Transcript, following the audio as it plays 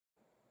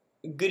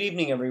Good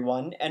evening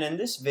everyone, and in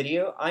this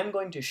video I'm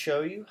going to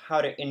show you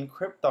how to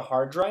encrypt the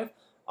hard drive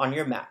on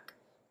your Mac.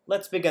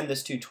 Let's begin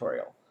this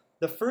tutorial.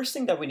 The first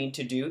thing that we need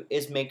to do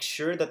is make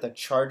sure that the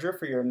charger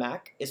for your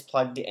Mac is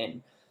plugged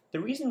in. The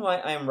reason why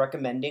I am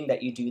recommending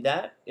that you do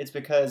that is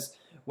because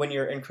when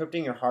you're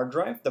encrypting your hard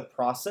drive, the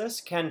process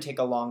can take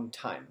a long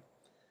time.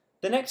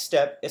 The next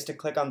step is to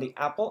click on the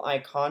Apple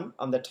icon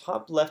on the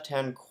top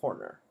left-hand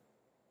corner.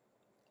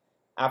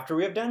 After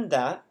we have done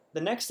that, the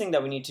next thing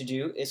that we need to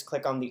do is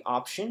click on the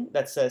option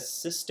that says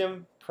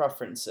System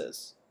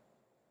Preferences.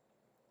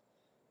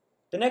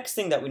 The next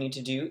thing that we need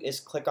to do is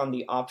click on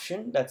the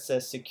option that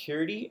says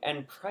Security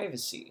and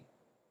Privacy.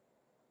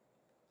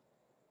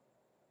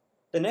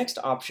 The next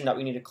option that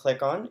we need to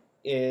click on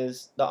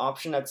is the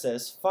option that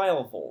says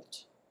File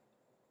Vault.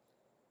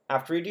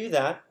 After we do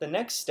that, the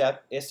next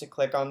step is to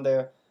click on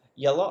the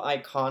yellow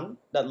icon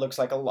that looks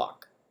like a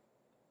lock.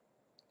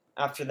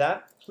 After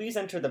that, please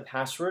enter the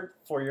password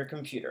for your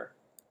computer.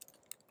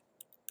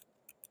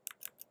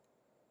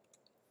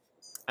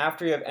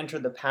 After you have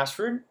entered the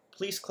password,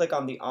 please click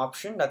on the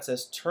option that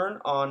says Turn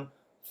on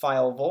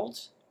File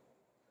Vault.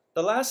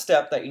 The last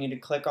step that you need to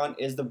click on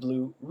is the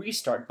blue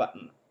Restart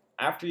button.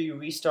 After you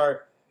hit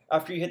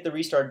the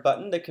Restart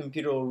button, the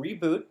computer will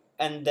reboot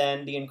and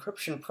then the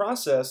encryption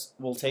process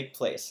will take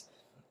place.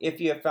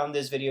 If you have found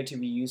this video to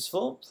be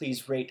useful,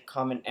 please rate,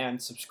 comment, and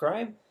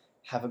subscribe.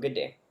 Have a good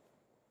day.